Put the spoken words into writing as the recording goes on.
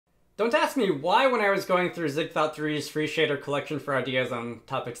Don't ask me why when I was going through Zigthought3's free shader collection for ideas on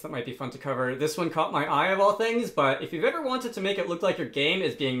topics that might be fun to cover, this one caught my eye of all things, but if you've ever wanted to make it look like your game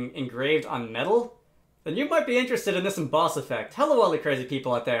is being engraved on metal, then you might be interested in this emboss effect. Hello all the crazy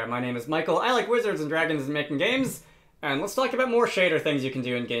people out there, my name is Michael, I like wizards and dragons and making games, and let's talk about more shader things you can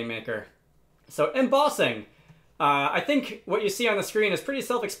do in GameMaker. So embossing. I think what you see on the screen is pretty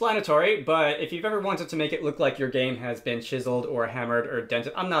self-explanatory, but if you've ever wanted to make it look like your game has been chiseled or hammered or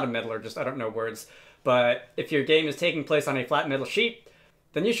dented, I'm not a metallurgist, I don't know words, but if your game is taking place on a flat metal sheet,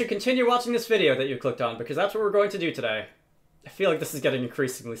 then you should continue watching this video that you clicked on, because that's what we're going to do today. I feel like this is getting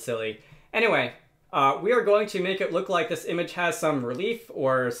increasingly silly. Anyway, we are going to make it look like this image has some relief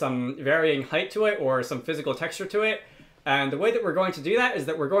or some varying height to it or some physical texture to it, and the way that we're going to do that is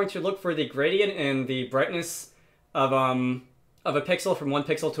that we're going to look for the gradient in the brightness of a pixel from one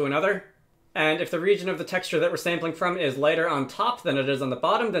pixel to another. And if the region of the texture that we're sampling from is lighter on top than it is on the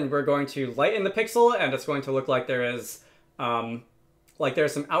bottom, then we're going to lighten the pixel, and it's going to look like there is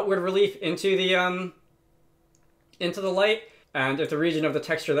there's some outward relief into the light. And if the region of the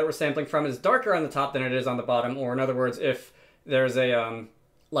texture that we're sampling from is darker on the top than it is on the bottom, or in other words, if there's a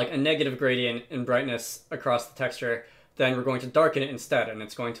negative gradient in brightness across the texture, then we're going to darken it instead, and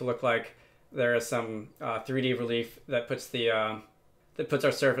it's going to look like there is some 3D relief that puts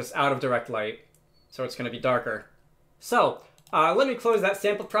our surface out of direct light, so it's going to be darker. So let me close that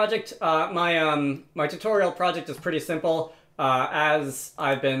sample project. My tutorial project is pretty simple. As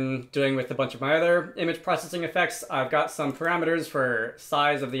I've been doing with a bunch of my other image processing effects, I've got some parameters for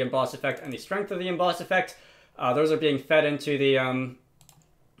size of the emboss effect and the strength of the emboss effect. Those are being fed into the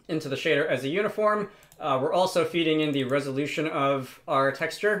shader as a uniform. We're also feeding in the resolution of our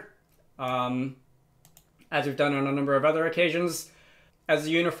texture, as we've done on a number of other occasions, as a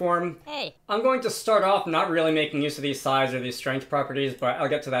uniform. Hey. I'm going to start off not really making use of these size or these strength properties, but I'll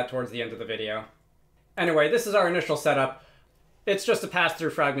get to that towards the end of the video. Anyway, this is our initial setup. It's just a pass-through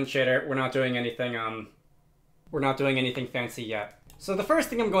fragment shader. We're not doing anything fancy yet. So the first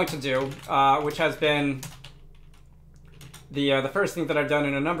thing I'm going to do, which has been the first thing that I've done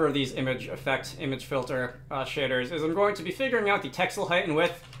in a number of these image filter shaders, is I'm going to be figuring out the texel height and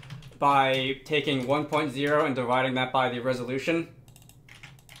width by taking 1.0 and dividing that by the resolution.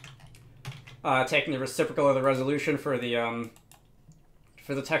 Taking the reciprocal of the resolution for the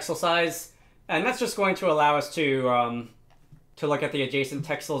texel size. And that's just going to allow us to look at the adjacent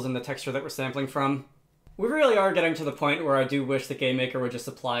texels in the texture that we're sampling from. We really are getting to the point where I do wish the GameMaker would just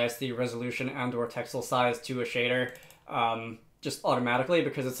apply us the resolution and or texel size to a shader just automatically,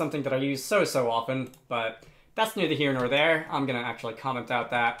 because it's something that I use so often, but that's neither here nor there. I'm going to actually comment out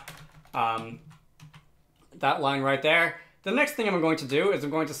that line right there. The next thing I'm going to do is I'm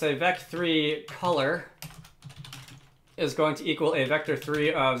going to say vec3 color is going to equal a vector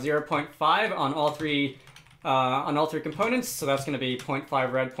 3 of 0.5 on all three components. So that's going to be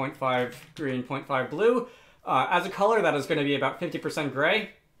 0.5 red, 0.5 green, 0.5 blue. As a color, that is going to be about 50%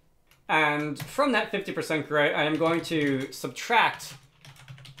 gray. And from that 50% gray, I am going to subtract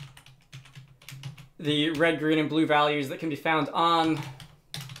the red, green, and blue values that can be found on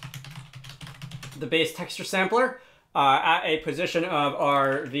the base texture sampler at a position of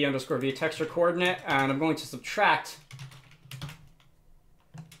our v_v texture coordinate, and I'm going to subtract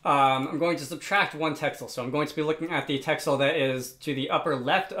one texel. So I'm going to be looking at the texel that is to the upper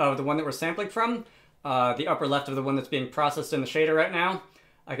left of the one that we're sampling from, the upper left of the one that's being processed in the shader right now.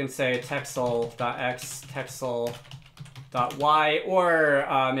 I can say texel.x, texel.y,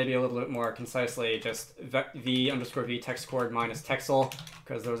 or maybe a little bit more concisely, just v_v text coord minus texel,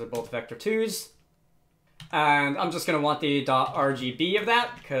 because those are both vector 2s. And I'm just going to want the .rgb of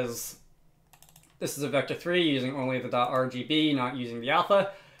that, because this is a vector 3 using only the .rgb, not using the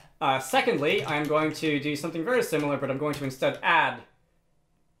alpha. Secondly, I'm going to do something very similar, but I'm going to instead add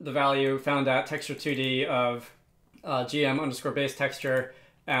the value found at texture2d of gm_base texture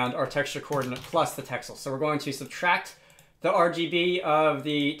and our texture coordinate plus the texel. So we're going to subtract the RGB of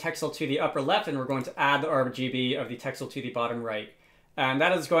the texel to the upper left, and we're going to add the RGB of the texel to the bottom right. And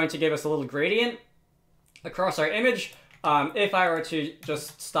that is going to give us a little gradient across our image. If I were to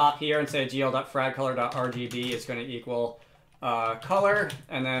just stop here and say gl.fragcolor.rgb is going to equal color,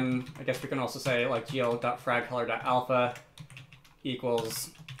 and then I guess we can also say like gl.fragcolor.alpha equals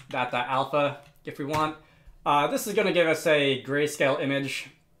that.alpha if we want. This is going to give us a grayscale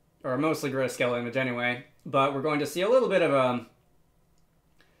image, or mostly grayscale image anyway, but we're going to see a little bit of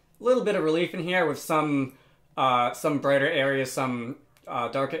relief in here with some brighter areas, some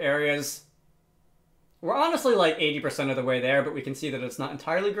darker areas. We're honestly like 80% of the way there, but we can see that it's not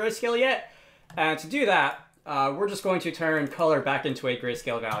entirely grayscale yet. And to do that, we're just going to turn color back into a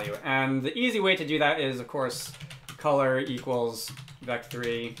grayscale value. And the easy way to do that is, of course, color equals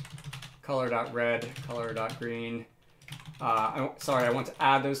vec3 color.red, color.green. Sorry, I want to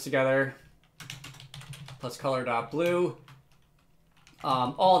add those together. Plus color.blue.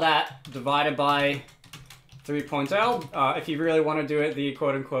 All that divided by 3.0. If you really want to do it the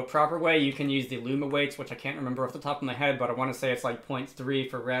quote-unquote proper way, you can use the Luma weights, which I can't remember off the top of my head, but I want to say it's like 0.3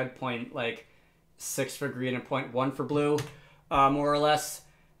 for red, 0.6 for green, and 0.1 for blue, more or less.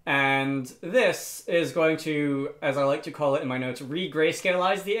 And this is going to, as I like to call it in my notes,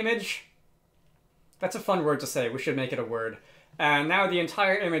 re-grayscalize the image. That's a fun word to say. We should make it a word. And now the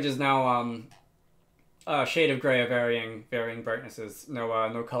entire image is now a shade of gray of varying brightnesses.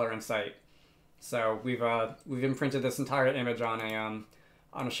 No color in sight. So we've imprinted this entire image on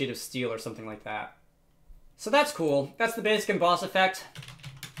a sheet of steel or something like that. So that's cool. That's the basic emboss effect.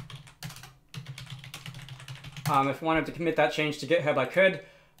 If I wanted to commit that change to GitHub, I could.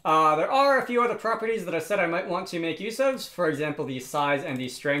 There are a few other properties that I said I might want to make use of. For example, the size and the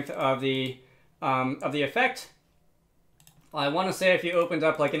strength of the effect. I want to say if you opened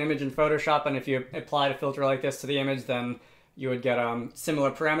up like an image in Photoshop and if you applied a filter like this to the image, then you would get similar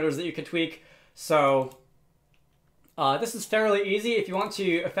parameters that you could tweak. So this is fairly easy. If you want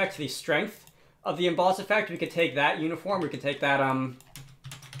to affect the strength of the emboss effect, we could take that uniform. We could take that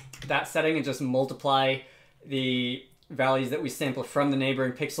that setting and just multiply the values that we sample from the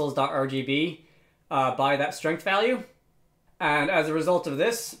neighboring pixels.rgb by that strength value. And as a result of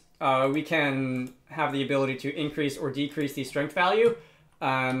this, we can have the ability to increase or decrease the strength value,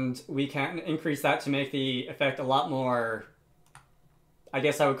 and we can increase that to make the effect a lot more, I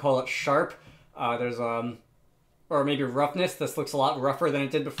guess I would call it sharp. Or maybe roughness. This looks a lot rougher than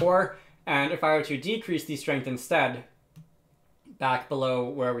it did before. And if I were to decrease the strength instead, back below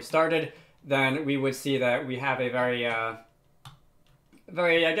where we started, then we would see that we have a very, I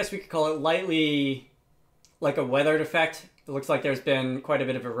guess we could call it lightly like a weathered effect. It looks like there's been quite a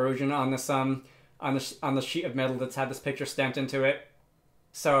bit of erosion on this on the sheet of metal that's had this picture stamped into it.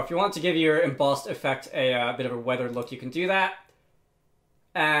 So if you want to give your embossed effect a bit of a weathered look, you can do that.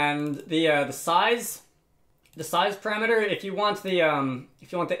 And the size parameter, if you want the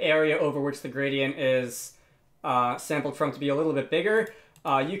area over which the gradient is sampled from to be a little bit bigger,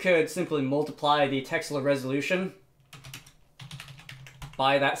 you could simply multiply the textural resolution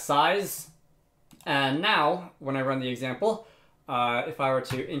by that size. And now, when I run the example, if I were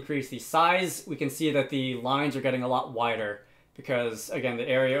to increase the size, we can see that the lines are getting a lot wider because, again, the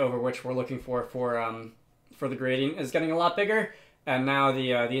area over which we're looking for the gradient is getting a lot bigger, and now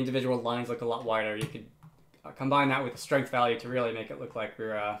the individual lines look a lot wider. You could combine that with the strength value to really make it look like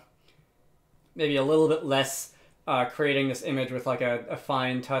we're maybe a little bit less creating this image with like a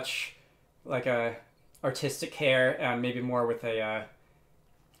fine touch, like a artistic care, and maybe more with a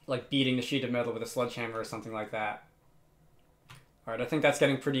like beating the sheet of metal with a sledgehammer or something like that. All right, I think that's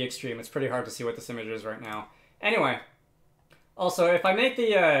getting pretty extreme. It's pretty hard to see what this image is right now. Anyway, also if I make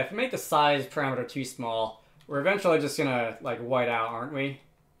the size parameter too small, we're eventually just gonna like white out, aren't we?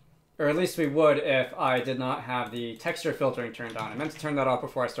 Or at least we would if I did not have the texture filtering turned on. I meant to turn that off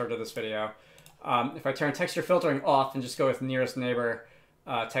before I started this video. If I turn texture filtering off and just go with nearest neighbor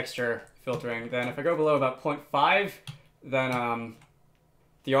texture filtering, then if I go below about 0.5, then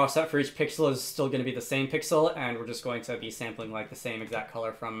the offset for each pixel is still going to be the same pixel, and we're just going to be sampling like the same exact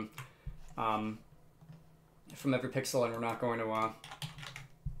color from every pixel, and we're not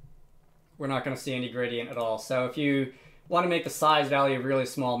going to see any gradient at all. So if you want to make the size value really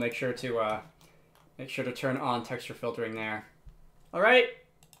small, make sure to turn on texture filtering there. All right.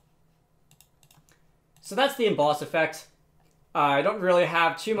 So that's the emboss effect. I don't really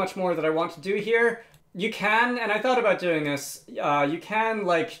have too much more that I want to do here. You can, and I thought about doing this, you can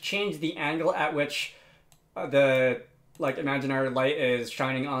like change the angle at which the like imaginary light is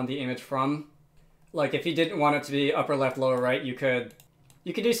shining on the image from. Like if you didn't want it to be upper left, lower right, you could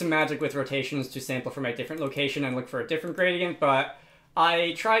do some magic with rotations to sample from a different location and look for a different gradient, but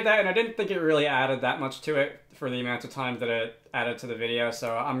I tried that and I didn't think it really added that much to it for the amount of time that it added to the video,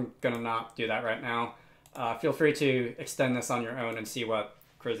 so I'm gonna not do that right now. Feel free to extend this on your own and see what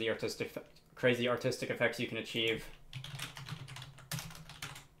crazy artistic effects you can achieve.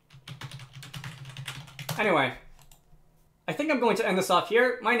 Anyway, I think I'm going to end this off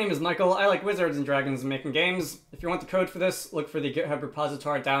here. My name is Michael. I like wizards and dragons and making games. If you want the code for this, look for the GitHub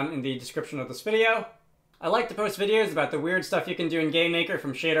repository down in the description of this video. I like to post videos about the weird stuff you can do in GameMaker,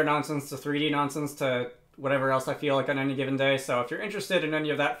 from shader nonsense to 3D nonsense to whatever else I feel like on any given day. So if you're interested in any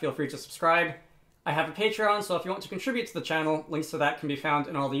of that, feel free to subscribe. I have a Patreon, so if you want to contribute to the channel, links to that can be found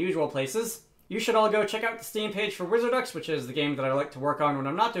in all the usual places. You should all go check out the Steam page for Wizarducks, which is the game that I like to work on when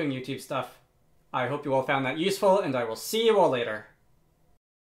I'm not doing YouTube stuff. I hope you all found that useful, and I will see you all later.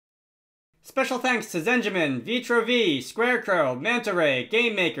 Special thanks to Zenjamin, Vitro V, Squarecrow, Manta Ray,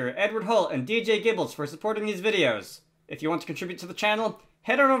 GameMaker, Edward Holt, and DJ Gibbles for supporting these videos. If you want to contribute to the channel,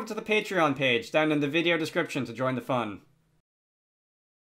 head on over to the Patreon page down in the video description to join the fun.